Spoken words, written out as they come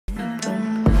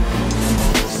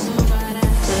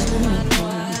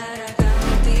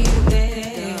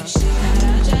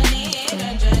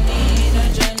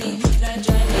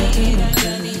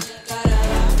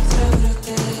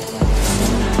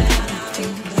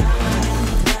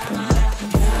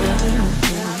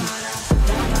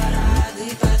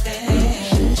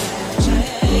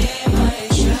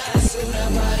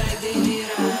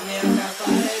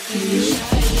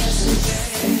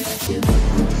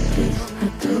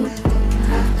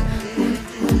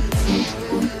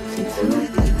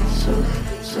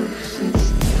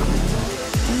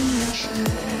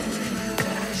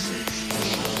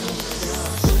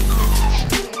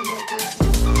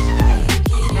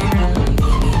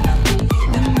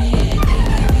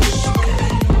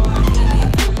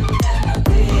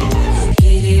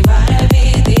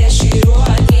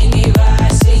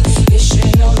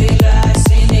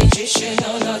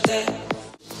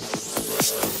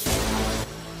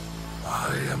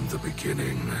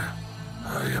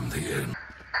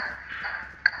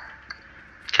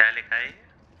क्या लिखा है?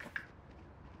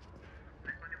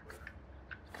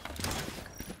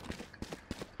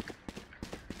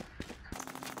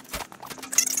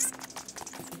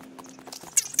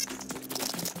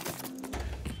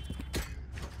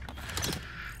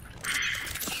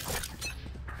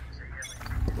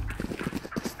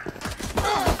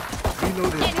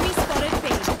 Reloading. Enemy spotted B.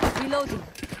 Reloading.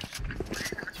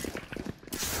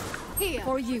 Here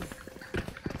for you.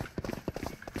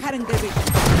 Current debit.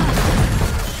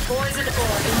 Poison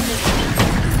orb in mid.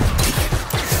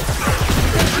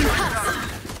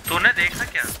 तूने देखा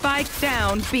क्या? Spike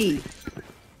down B.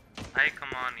 Hey,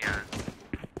 come on यार.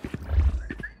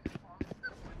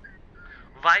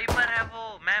 Viper है वो.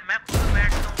 मैं खुद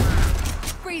बैठ दूँगा.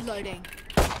 Reloading.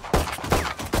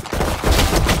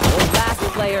 Last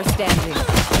player standing.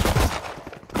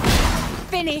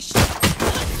 Finish.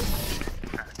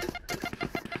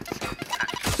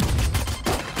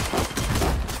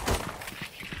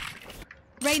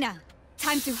 Reina,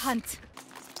 time to hunt.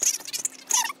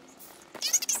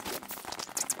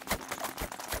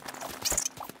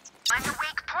 Find a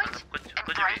weak point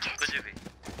and break it. कुछ भी.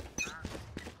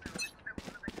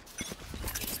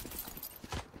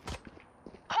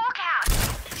 Hawk out.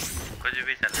 कुछ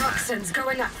भी चल रहा है. Toxins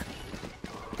going up.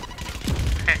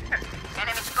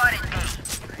 Enemy spotted A.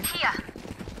 Here.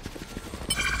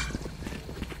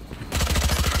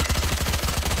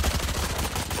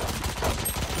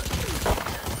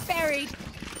 Buried.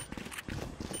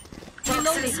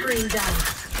 Toxin screen down.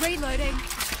 Reloading.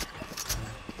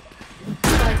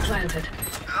 Spike planted.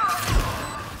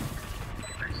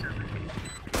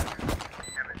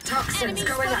 Toxins Enemy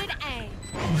going up. spotted A.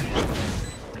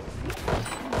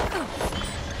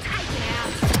 Take it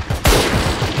out.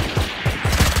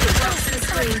 Toxin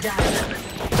screen down.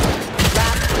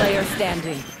 Last player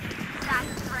standing.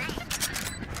 That's 3.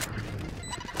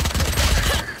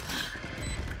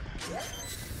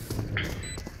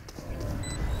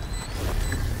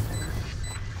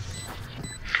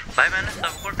 भाई मैंने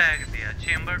सबको tag दिया.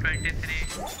 Chamber 23,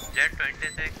 jet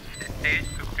 26, stage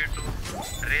 52,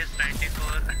 race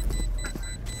 24.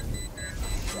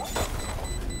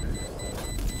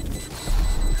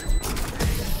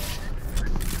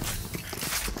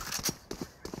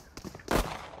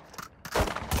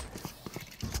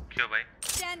 क्यों भाई?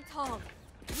 Stand tall.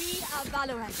 We are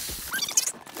Valorant.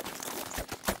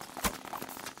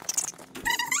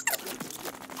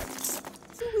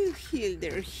 We'll heal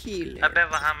their healer. अबे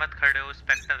वहाँ मत खड़े हो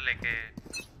स्पेक्टर लेके.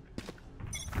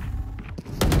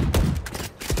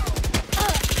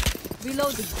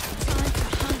 Reloading. Time to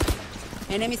hunt.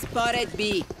 Enemy spotted B.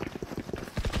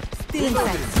 Still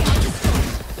inside.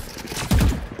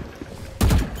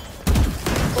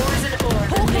 Poison orb.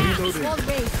 Hawk out. Wall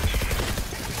raised.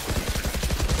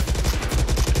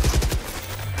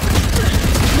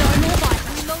 No more light.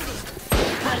 Reloading.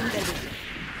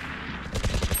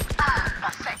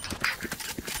 Pathetic.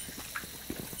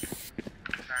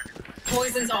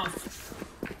 Poison's off.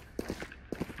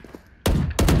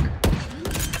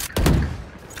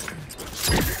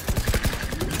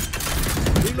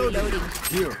 Reloading.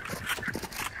 Here.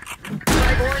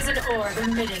 Poison orb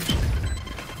emitting.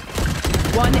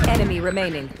 One enemy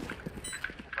remaining.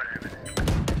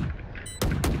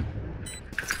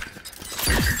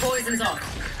 Poison's off.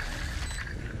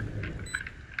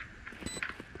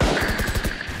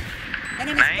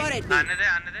 Enemy नहीं spotted B. आने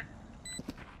दे.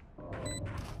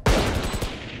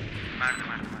 मार.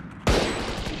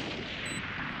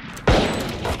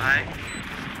 भाई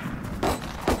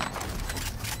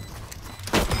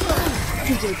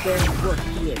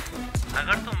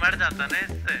अगर तू मर जाता ना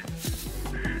इससे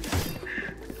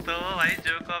तो भाई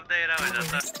जोक ऑफ द एरा हो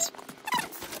जाता.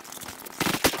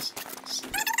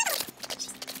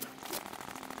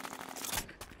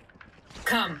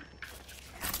 Come.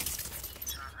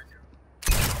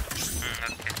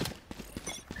 Okay.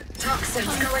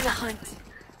 Toxins going up. Hunt.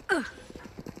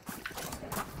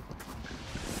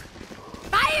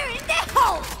 Fire in the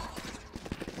hole.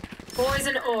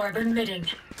 Poison orb emitting.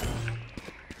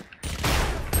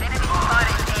 Enemy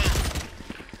spotted A.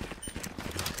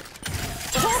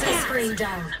 Toxin screen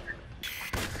down.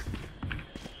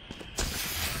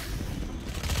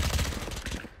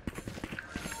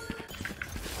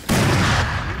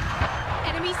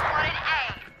 Enemy spotted A.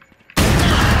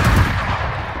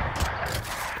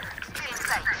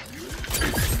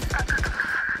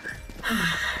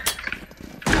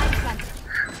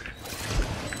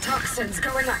 Toxins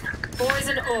going up.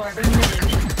 Poison orb emitting.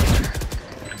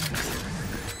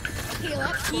 Heal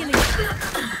up. Healing.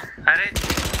 अरे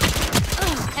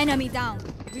Enemy down.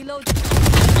 Reload.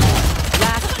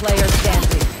 Last player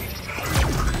standing.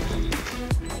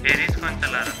 Eris कौन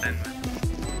चला रहा था इनमें?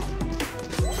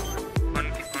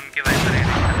 उनके wiper Eris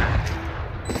चला रहे थे।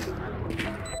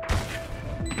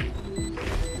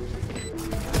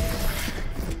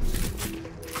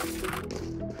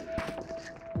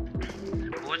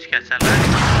 पूछ क्या चला रहा है?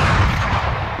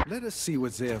 Let us see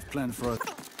what they have planned for us.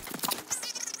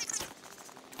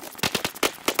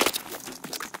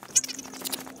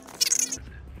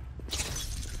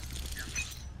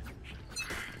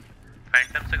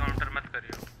 Phantom से काउंटर मत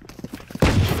करियो।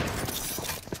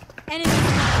 Enemy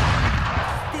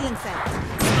Still inside.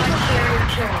 Carrier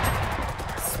killed.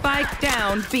 Spike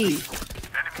down B.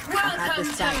 Welcome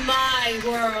to my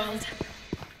world.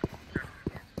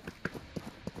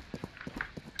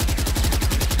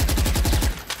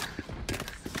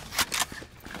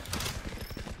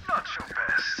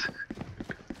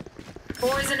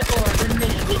 Poison orb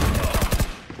emitting.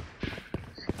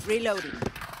 Reloading.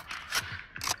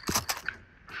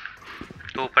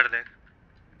 तू ऊपर देख।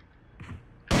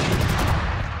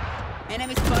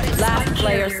 Enemy spotted. Carrier Last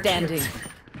player killed. standing.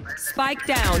 Spike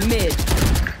down mid.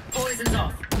 Poison's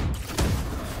off.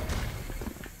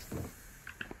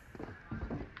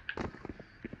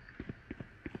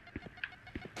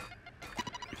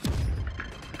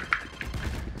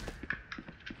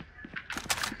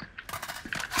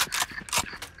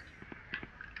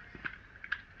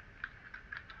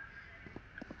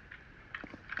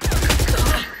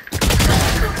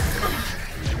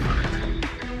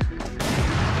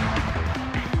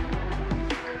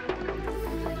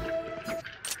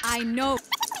 I know.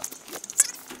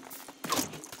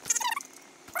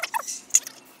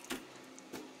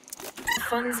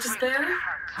 Funds to spare?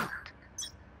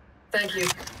 Thank you.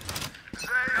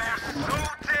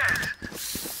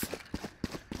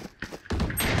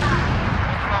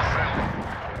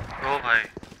 ओ भाई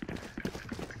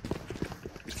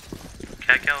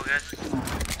क्या क्या हो गया?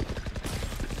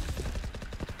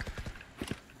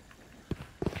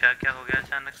 क्या क्या हो गया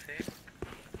अचानक से?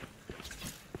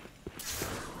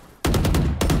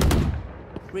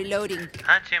 Reloading.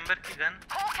 हाँ चेंबर की gun.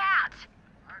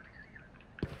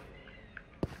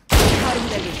 Cutting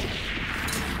their vision.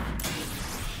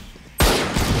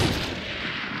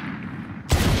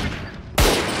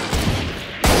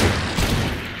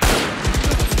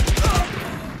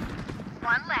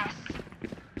 One less.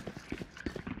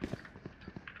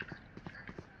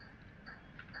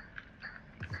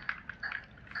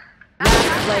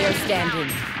 Last player standing.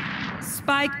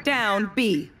 Spike down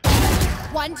B.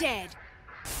 One dead.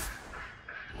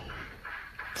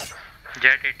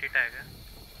 Jet 80 tag है।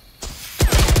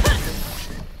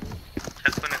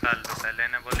 चक्कू निकाल लो पहले।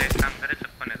 ने बोले एक काम करे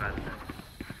चक्कू निकाल लो।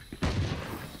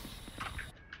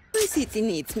 My city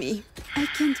needs me. I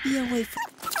can't be away from.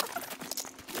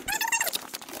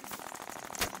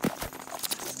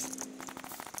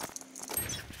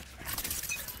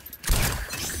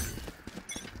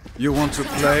 You want to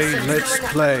play? Let's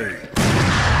play.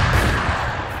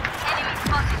 Enemy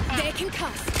spotted. They can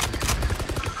cuss.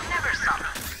 Never stop.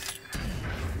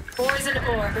 Poison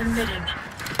orb emitting.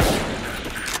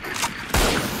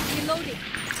 Reloading.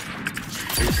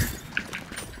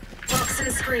 Toxin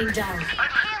screen down.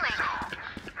 I'm healing.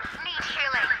 Need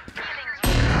healing.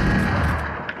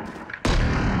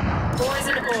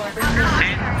 Poison orb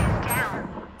emitting. Down.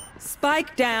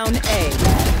 Spike down A.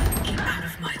 Get out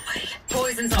of my way.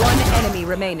 Poison's One off. enemy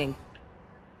remaining.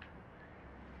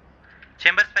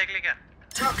 Chamber spike ले क्या?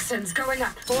 Toxins going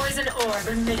up. Poison orb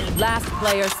emitting. Last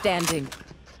player standing.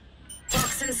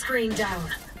 Toxin screen down.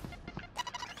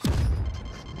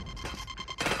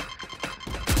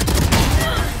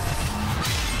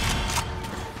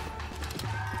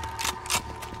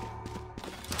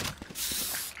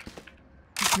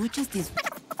 As much as this.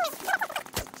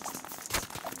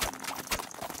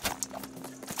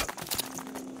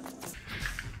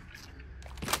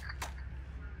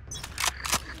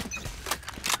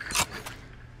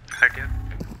 हटियो।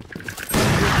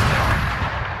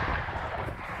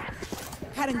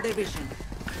 Cutting their vision.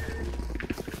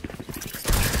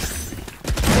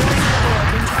 Poison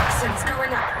orb and toxins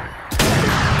going up.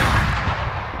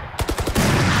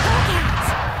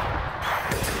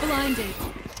 Blinded.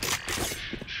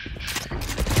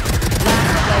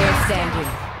 Last player standing.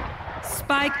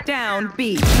 Spike down B.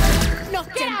 Knock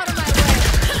Get out of my way.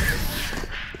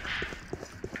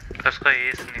 उसको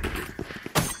S नहीं दिया।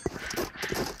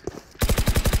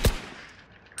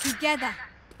 Together,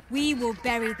 we will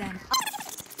bury them.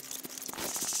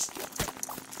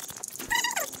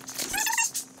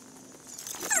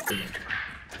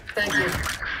 Thank you.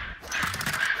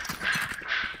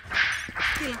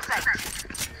 Still tight.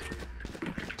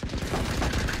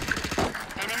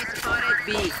 Enemy spotted B.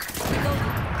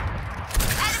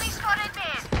 Enemy spotted me.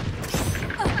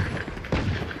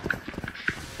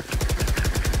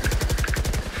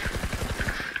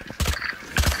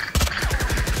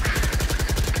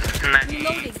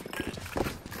 Reloading.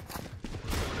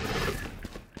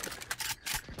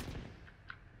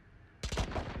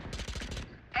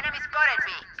 Enemy spotted B.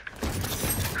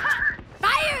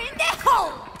 Fire in the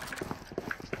hole.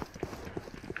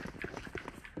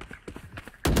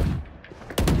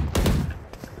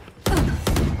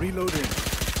 Reloading.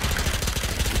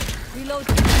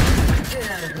 Reloading. Get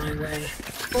out of my way.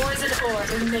 Poison orb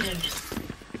emitting.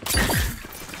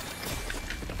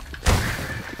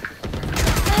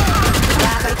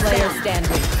 Last player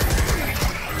standing.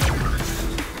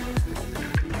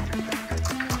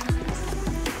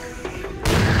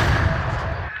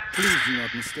 Please do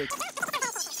not mistake.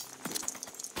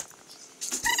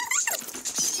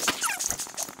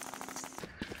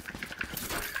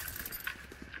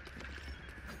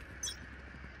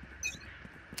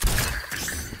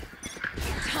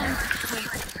 Time to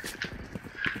fight.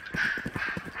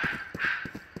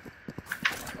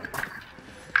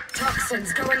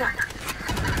 Toxins going up.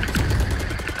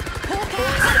 Hawk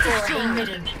Poison out. orb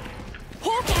emitting.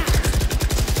 Hawk out.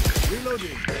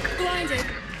 Reloading. Blinded.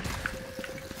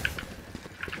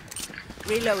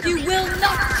 Reloading. You will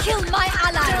not kill my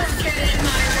allies. Get in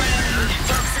my way.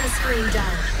 Toxin screen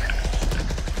down.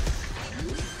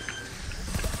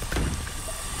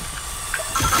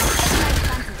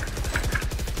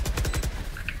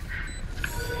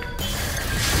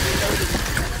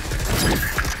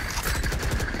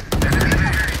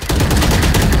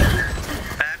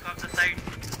 Back of the side.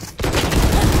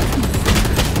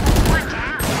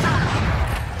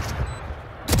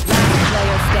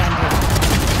 Player standing.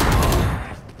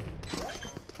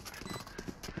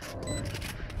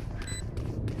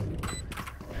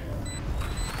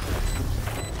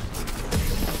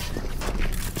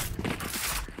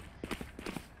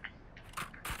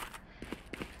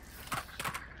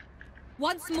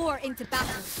 Once more into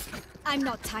battle. I'm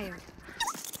not tired.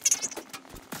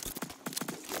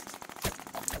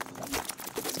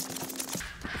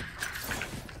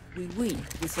 We win.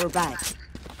 We survive.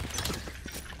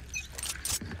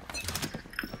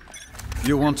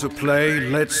 You want to play?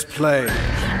 Let's play.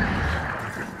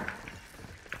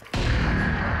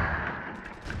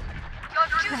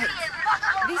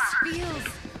 This feels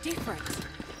different.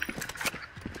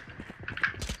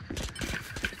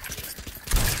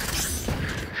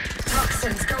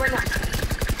 Toxins going up.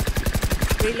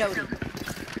 Reloading.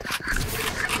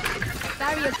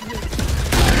 Barrier here.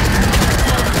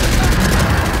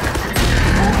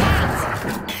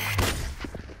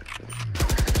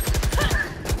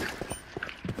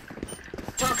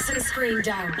 Toxin screen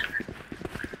down.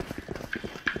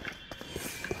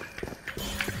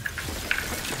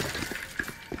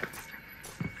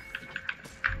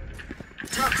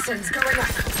 Toxins going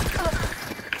up.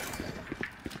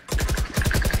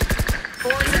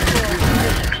 Poison orb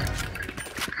emitting.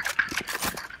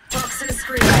 Toxin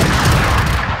screen.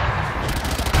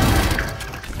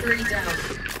 3 down.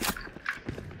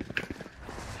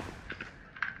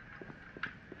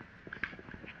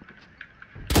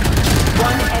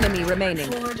 One enemy remaining.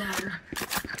 4 down.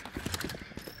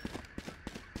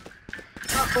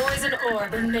 Poison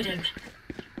orb emitting.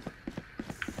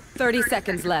 30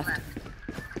 seconds left.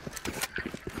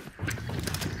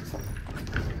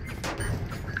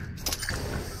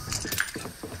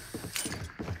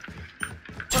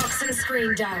 Toxin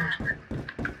screen down.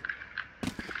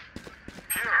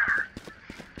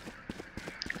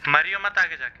 मरियो मत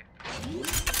आगे जाके।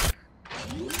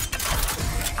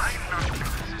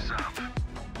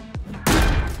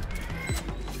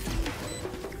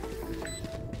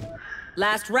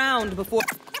 Last round before.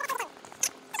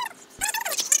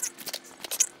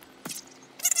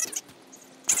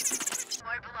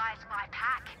 Mobilize my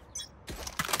pack.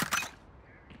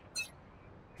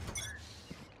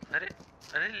 अरे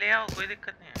अरे ले आओ, कोई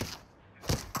दिक्कत नहीं है।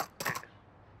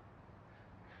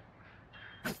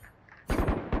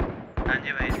 हाँ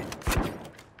जी भाई जी,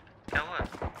 क्या हुआ?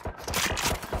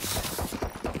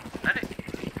 अरे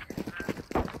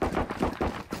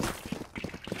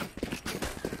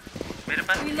मेरे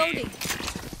पास Reloading.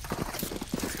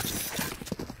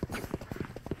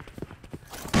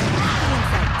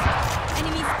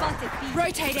 Enemy spotted.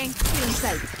 Rotating. Feeling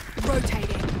safe.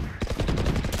 Rotating.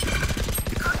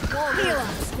 Heal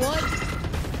up, squad.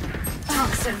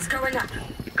 Toxins going up.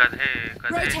 गधे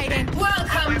Rotating.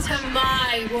 Welcome to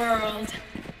my world.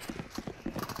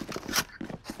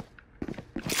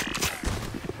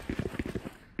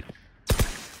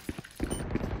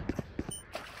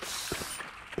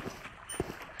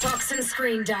 Toxin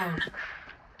screen down.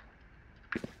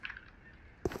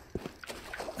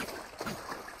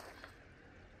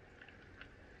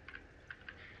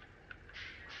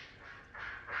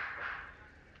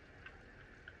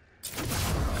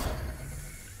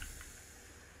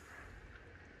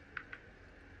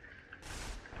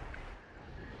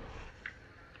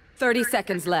 Thirty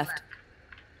seconds left.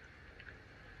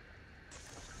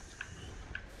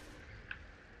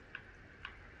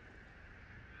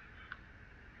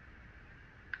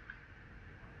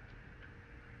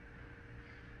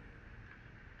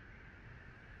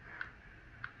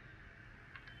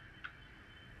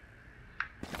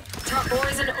 Top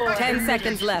boys and ore. 10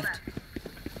 seconds left.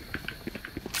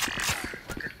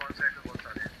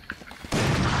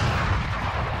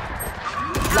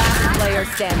 Last player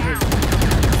standing.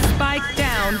 Spike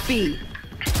down B.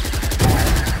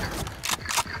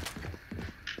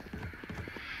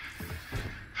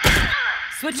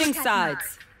 Switching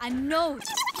sides. I know.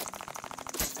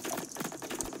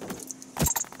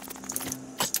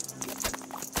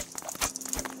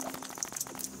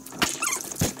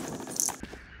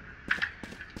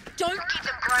 Don't keep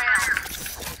the ground.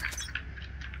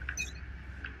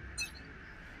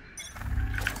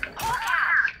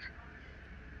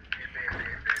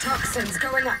 Toxins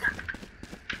going up.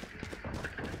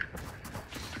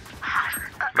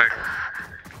 But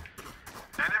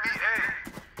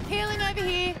Healing over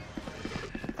here.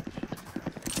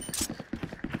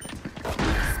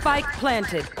 Spike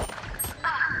planted.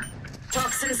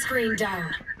 Toxin screen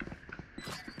down.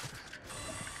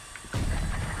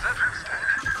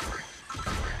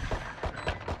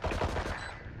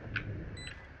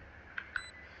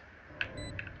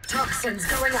 Toxins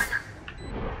going up.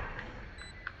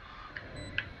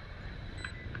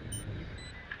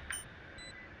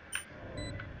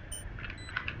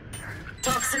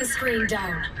 Toxin screen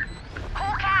down.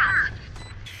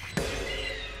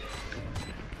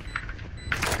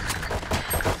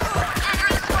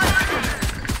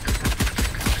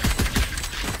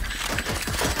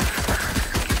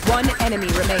 One enemy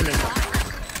remaining.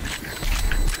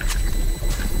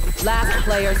 Last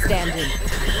player standing.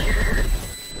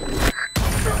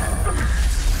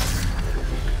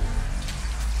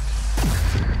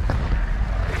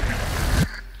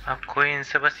 अब कोई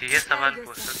इनसे बस ये सवाल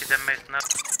पूछो कि जब मैं इतना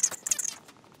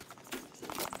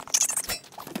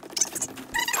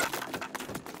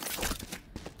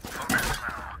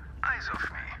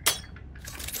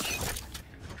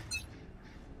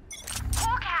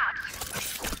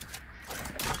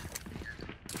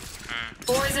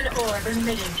Poison orb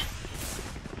emitting.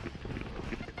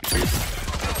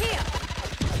 Here.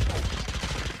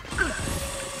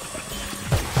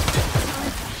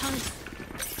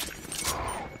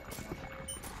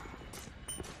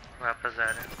 वापस आ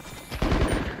रहे हैं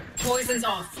Poison's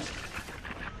off.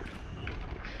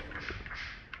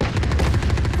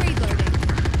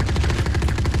 Reloading.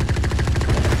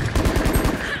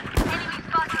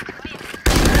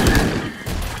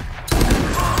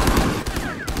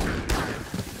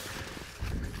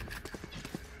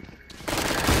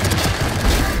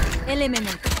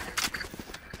 Eliminate.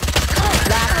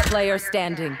 Last player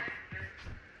standing.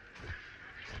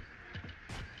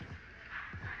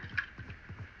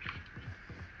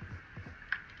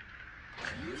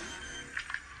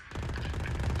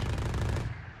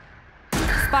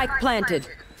 Spike planted.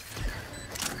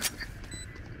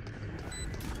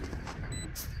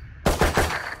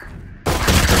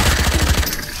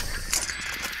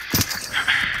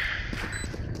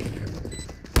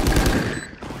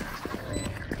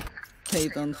 They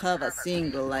don't have a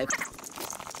single life.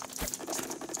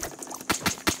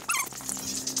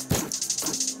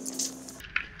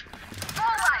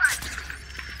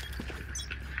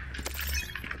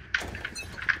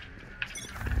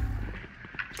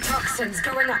 Toxins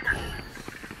going up.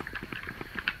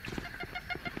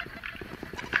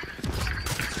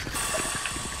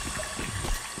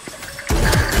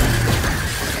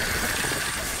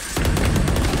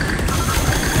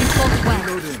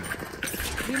 Reloading.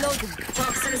 Reloading.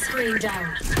 Toxin screen down.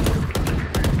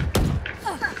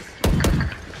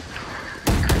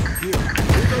 Here.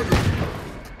 Reloading.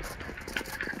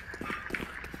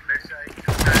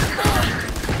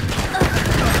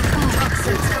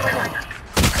 Toxins going up.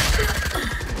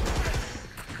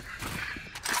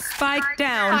 Spike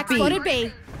down Spike B. spotted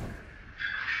B.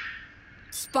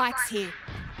 Spike's here.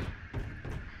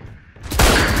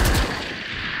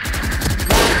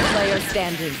 Last player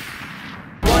standing.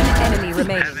 One enemy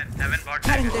remaining. Heaven bot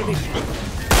Cutting their vision.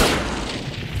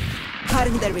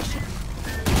 Cutting their vision.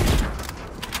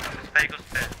 Spike उस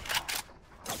पे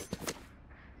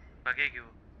भागेगी वो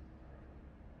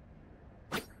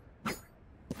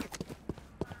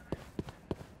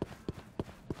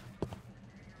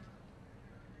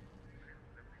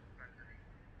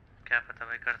क्या पता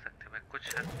भाई कर सकते भाई कुछ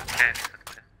कह नहीं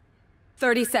सकते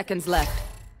 30 seconds left.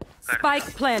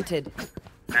 Spike planted.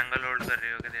 Angle hold कर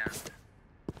रही होगी ध्यान से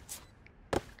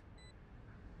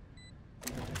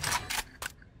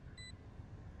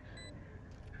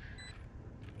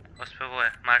उस पे वो है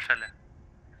मार्शल है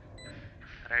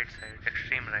राइट साइड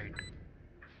एक्सट्रीम राइट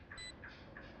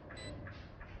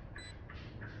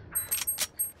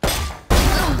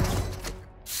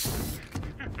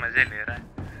मजे ले रहा है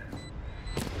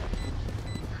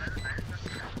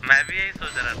मैं भी यही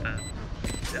सोच रहा था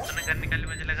जब तूने गन निकाली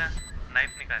मुझे लगा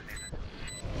नाइफ निकालेगा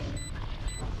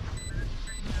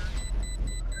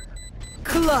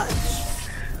Clutch.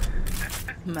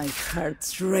 My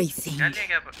heart's racing. गालियाँ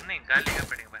क्या नहीं गाली क्या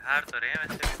पड़ेगी भाई हार तो रहे हैं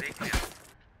वैसे भी देख लिया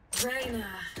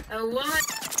Reina, a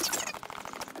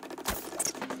woman.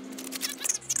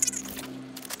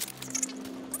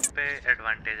 पे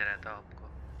एडवांटेज रहता है आपको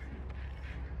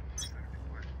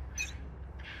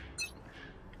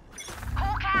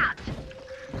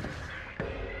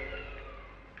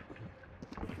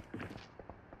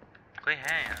कोई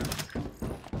है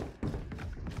यहाँ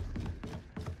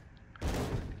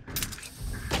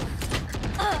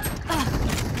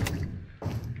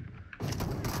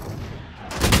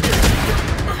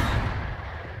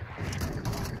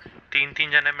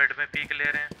 3 जने मिड में पीक ले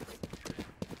रहे हैं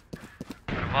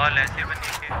और वॉल ऐसे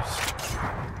बनी के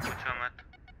पूछो मत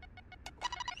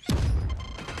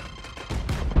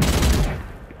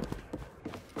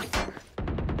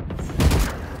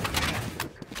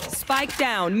Spike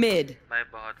down mid. भाई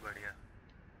बहुत बढ़िया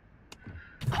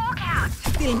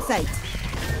Still in sight.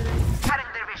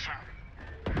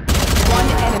 One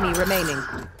enemy remaining.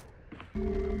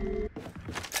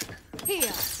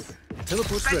 Here.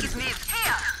 Teleport ready.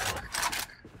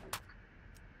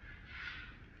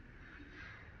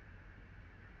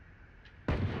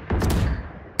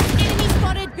 Enemy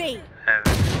spotted B.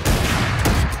 Haven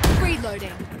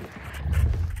Reloading.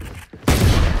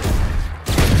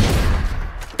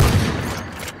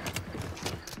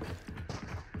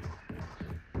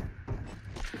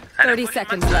 अरे 30 पूरी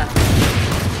seconds मत-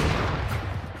 left.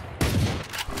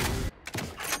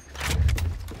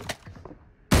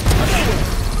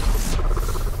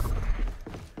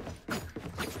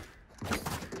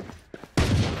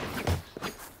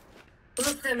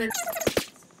 Look them in.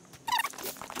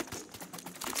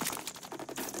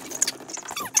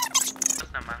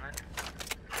 उसने मांगा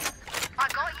नहीं।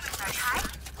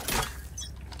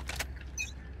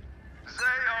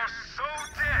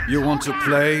 You want to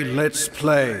play? Let's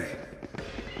play.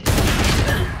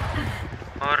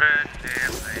 और ले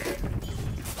भाई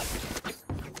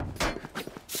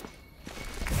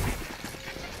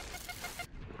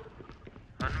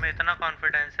उनमें इतना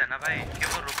कॉन्फिडेंस है ना भाई कि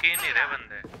वो रुके ही नहीं रहे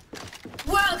बंदे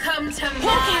Welcome to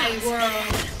my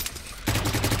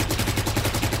world.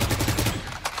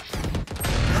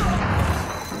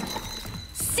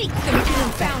 Seek them.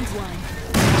 Found one.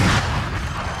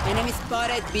 Enemy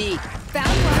spotted B.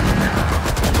 Found one.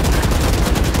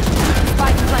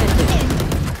 Spike planted.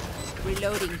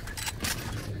 Reloading.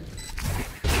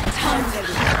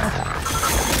 Time.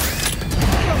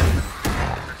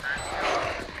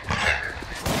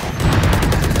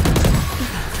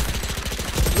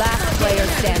 Last player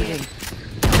standing.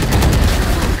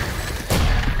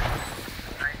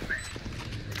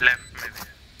 Left में भी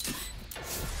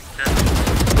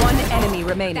just One enemy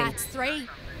remaining. That's 3.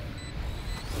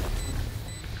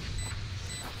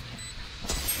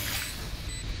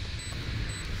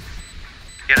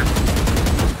 ये रहा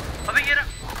अबे ये रहा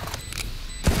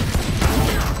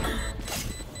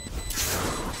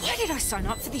Why did I sign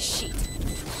up for this shit?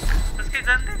 उसकी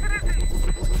gun देख रहे थे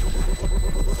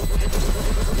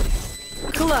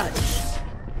Clutch.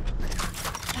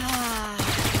 Ah,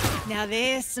 now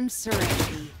there's some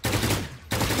serenity.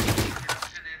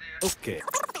 Okay.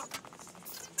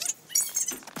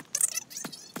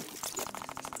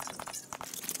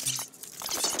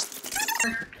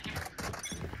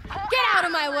 Get out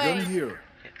of my Gun way. here.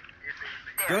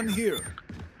 Gun here.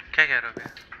 क्या कह रहे हो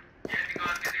भैया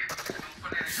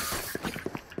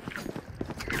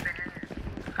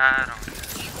हाँ रहा हूँ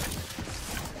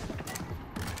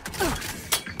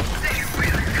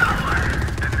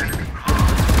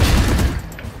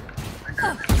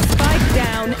Spike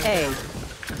down A.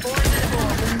 Poison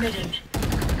orb emitted.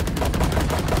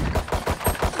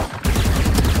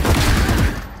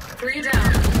 3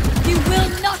 down. You will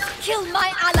not kill my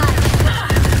ally.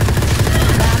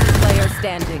 Last player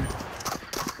standing.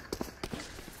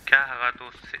 क्या हगा तू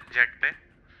उस जेट पे?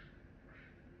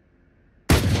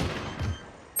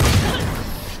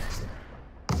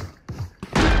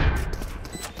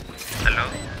 Hello?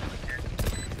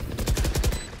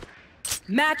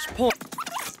 Match point.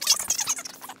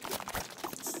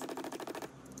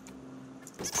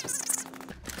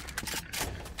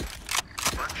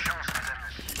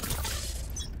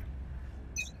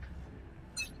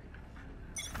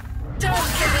 Don't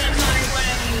get in my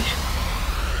way.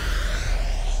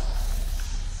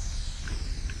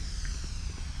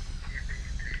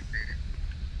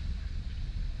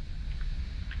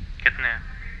 कितने हैं?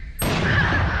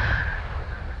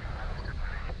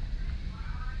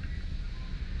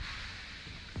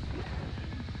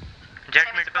 जेट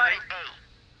मिड पे गई।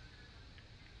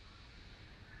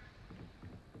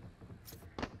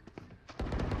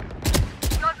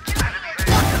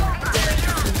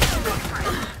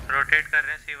 रोटेट कर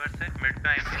रहे हैं सीवर से, मिड पे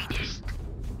आएंगे।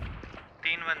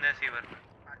 3 बंदे हैं सीवर में।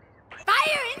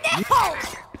 Fire in the hole.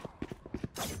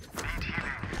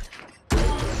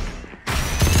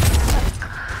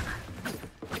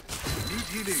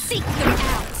 Seek them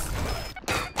out.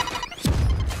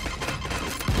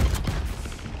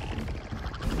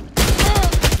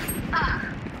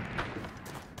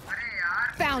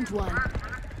 Found one.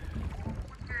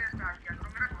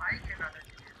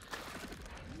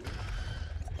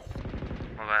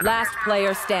 Last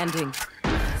player standing.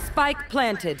 Spike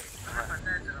planted.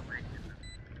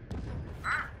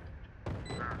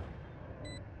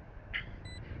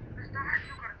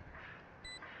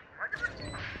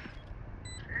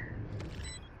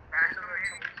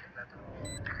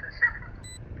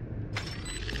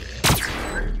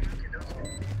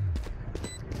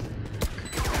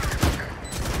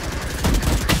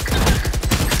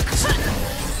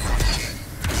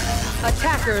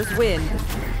 Attackers win.